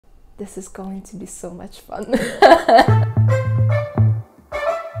This is going to be so much fun.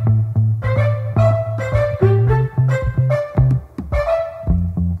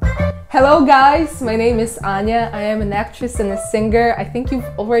 Hello guys, my name is Anya. I am an actress and a singer. I think you've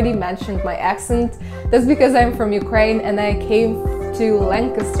already mentioned my accent. That's because I'm from Ukraine and I came to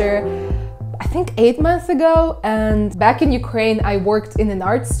Lancaster I think 8 months ago, and back in Ukraine I worked in an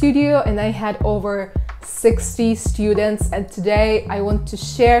art studio and I had over 60 students, and today I want to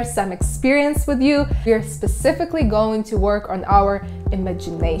share some experience with you. We are specifically going to work on our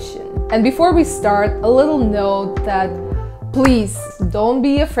imagination. And before we start, a little note that please don't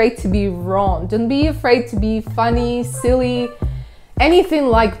be afraid to be wrong. Don't be afraid to be funny, silly, anything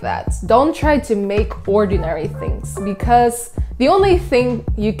like that. Don't try to make ordinary things, because the only thing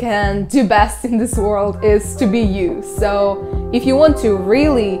you can do best in this world is to be you. So if you want to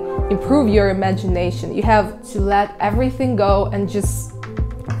really improve your imagination, you have to let everything go and just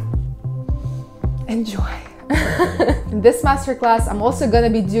enjoy. In this masterclass, I'm also gonna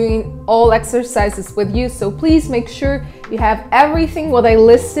be doing all exercises with you, so please make sure you have everything what I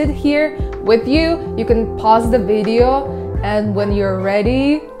listed here with you. You can pause the video, and when you're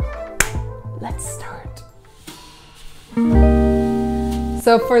ready, let's start.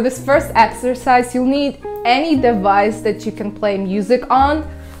 So for this first exercise, you'll need any device that you can play music on,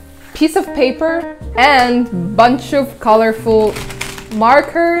 piece of paper, and bunch of colorful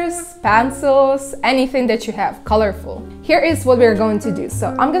markers, pencils, anything that you have colorful. Here is what we're going to do.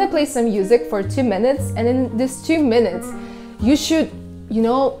 So I'm gonna play some music for 2 minutes, and in these 2 minutes you should,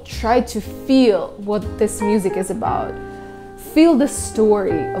 try to feel what this music is about. Feel the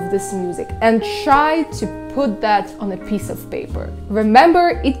story of this music and try to put that on a piece of paper.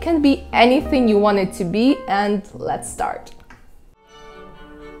 Remember, it can be anything you want it to be, and let's start.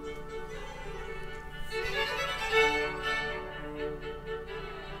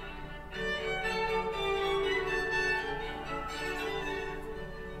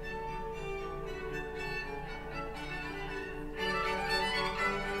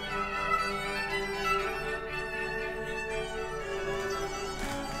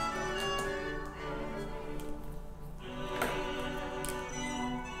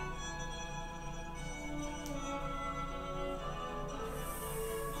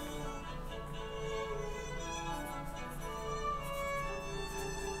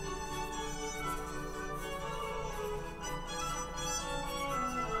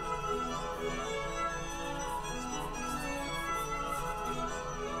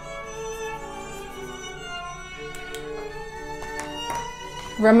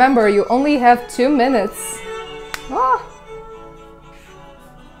 Remember, you only have 2 minutes. Ah.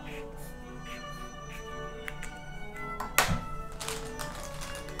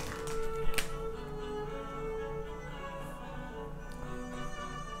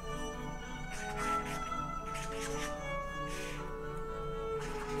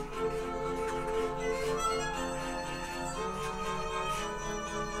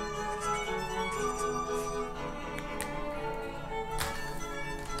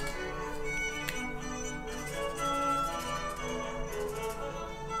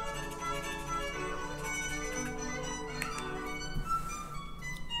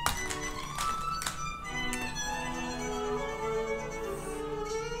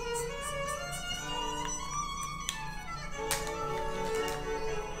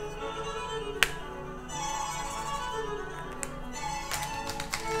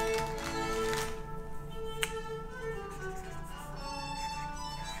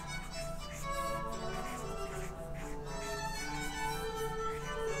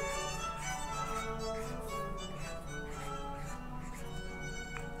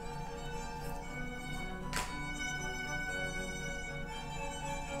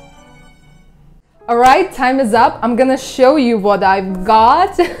 Alright, time is up. I'm gonna show you what I've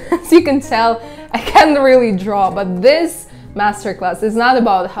got. As you can tell, I can't really draw, but this masterclass is not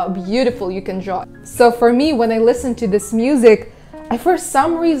about how beautiful you can draw. So for me, when I listened to this music, I for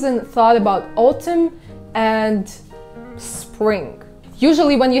some reason thought about autumn and spring.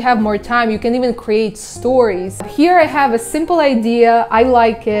 Usually when you have more time, you can even create stories. Here I have a simple idea, I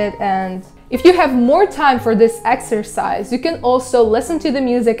like it, and if you have more time for this exercise, you can also listen to the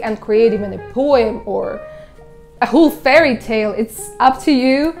music and create even a poem or a whole fairy tale. It's up to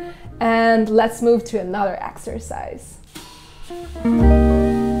you. And let's move to another exercise.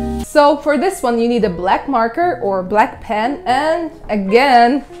 So for this one, you need a black marker or black pen, and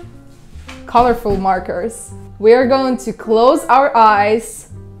again, colorful markers. We are going to close our eyes.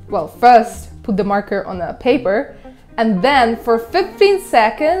 Well, first put the marker on a paper, and then for 15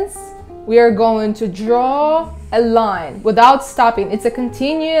 seconds, we are going to draw a line without stopping. It's a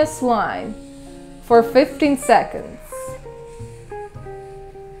continuous line for 15 seconds.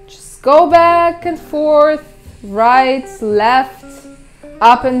 Just go back and forth, right, left,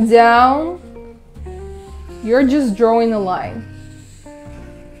 up and down. You're just drawing a line.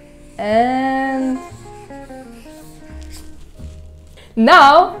 And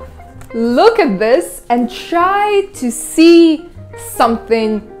now look at this and try to see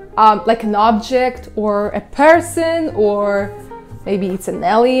something like an object or a person, or maybe it's an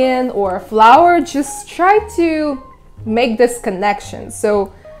alien or a flower. Just try to make this connection.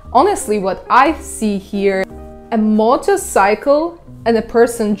 So honestly, what I see here, a motorcycle and a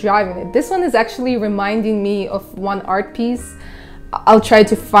person driving it. This one is actually reminding me of one art piece. I'll try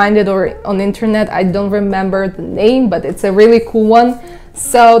to find it on internet. I don't remember the name, but it's a really cool one.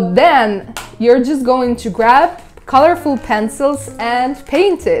 So then you're just going to grab colorful pencils and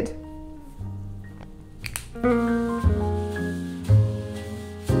paint it.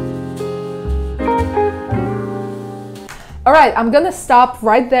 All right, I'm gonna stop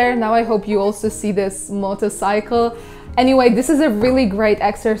right there. Now I hope you also see this motorcycle. Anyway, this is a really great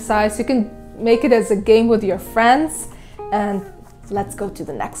exercise. You can make it as a game with your friends, and let's go to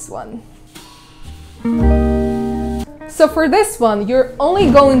the next one. So for this one, you're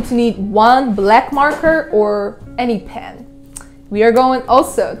only going to need one black marker or any pen. We are going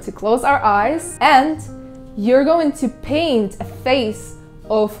also to close our eyes, and you're going to paint a face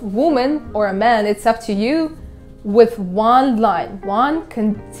of a woman or a man, it's up to you, with one line, one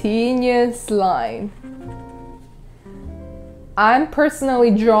continuous line. I'm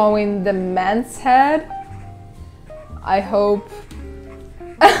personally drawing the man's head. I hope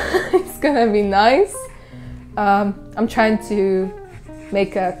it's gonna be nice. I'm trying to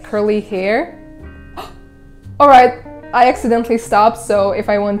make a curly hair. All right, I accidentally stopped, so if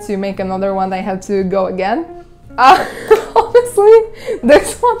I want to make another one, I have to go again. Honestly,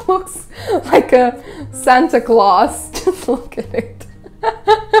 this one looks like a Santa Claus. Just look at it.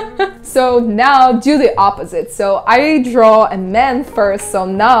 So now do the opposite. So I draw a man first, so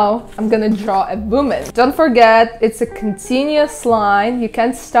now I'm gonna draw a woman. Don't forget, it's a continuous line. You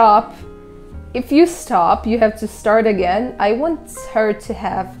can't stop. If you stop, you have to start again. I want her to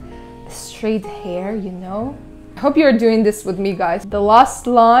have straight hair, you know? I hope you're doing this with me, guys. The last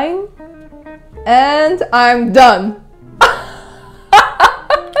line, and I'm done.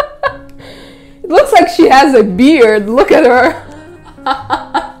 It looks like she has a beard. Look at her.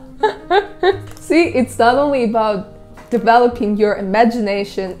 See, it's not only about developing your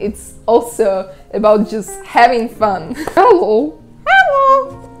imagination, it's also about just having fun. Hello.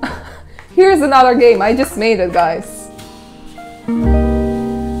 Hello. Here's another game. I just made it, guys.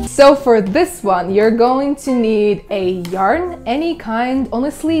 So for this one, you're going to need a yarn, any kind.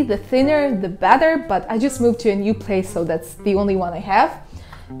 Honestly, the thinner, the better, but I just moved to a new place, so that's the only one I have.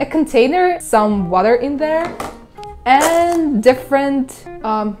 A container, some water in there, and different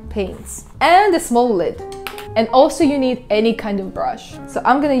paints, and a small lid. And also you need any kind of brush. So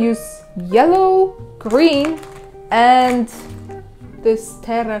I'm gonna use yellow, green, and this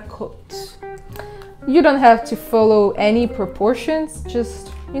terracotta. You don't have to follow any proportions,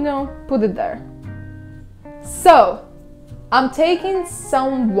 just, you know, put it there. So I'm taking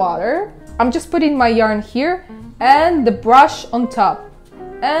some water. I'm just putting my yarn here and the brush on top,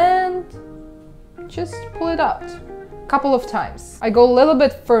 and just pull it out a couple of times. I go a little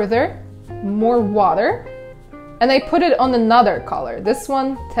bit further, more water, and I put it on another color, this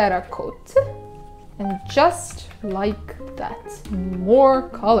one terracotta, and just like that, more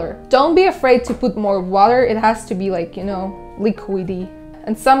color. Don't be afraid to put more water. It has to be like, you know, liquidy.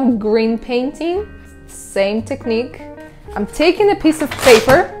 And some green painting, same technique. I'm taking a piece of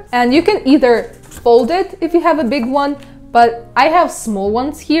paper, and you can either fold it if you have a big one, but I have small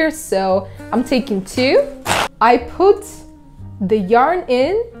ones here, so I'm taking two. I put the yarn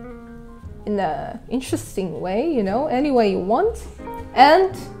in an interesting way, you know, any way you want,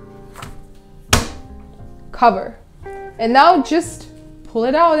 and cover. And now just pull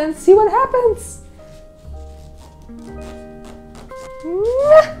it out and see what happens.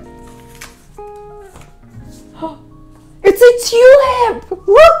 It's a tulip!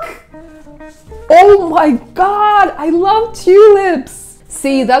 Look! Oh my god, I love tulips!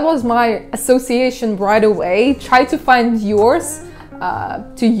 See, that was my association right away. Try to find yours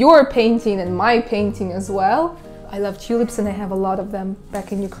to your painting and my painting as well. I love tulips and I have a lot of them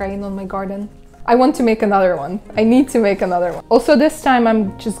back in Ukraine on my garden. I want to make another one. I need to make another one. Also this time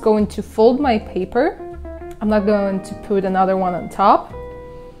I'm just going to fold my paper. I'm not going to put another one on top.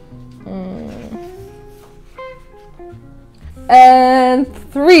 And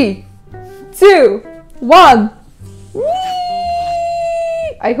 3, 2, 1.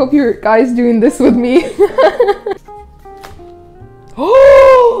 I hope you guys doing this with me.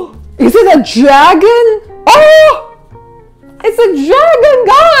 Oh, is it a dragon? Oh, it's a dragon,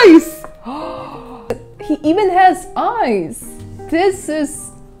 guys. He even has eyes. This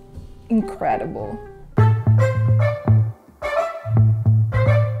is incredible.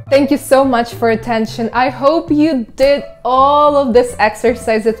 Thank you so much for attention. I hope you did all of this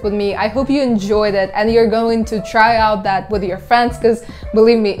exercises with me. I hope you enjoyed it and you're going to try out that with your friends, because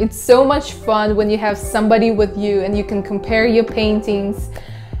believe me, it's so much fun when you have somebody with you and you can compare your paintings.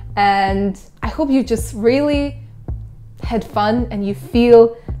 And I hope you just really had fun and you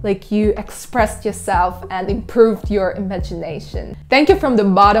feel like you expressed yourself and improved your imagination. Thank you from the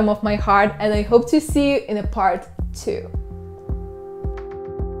bottom of my heart, and I hope to see you in a part 2.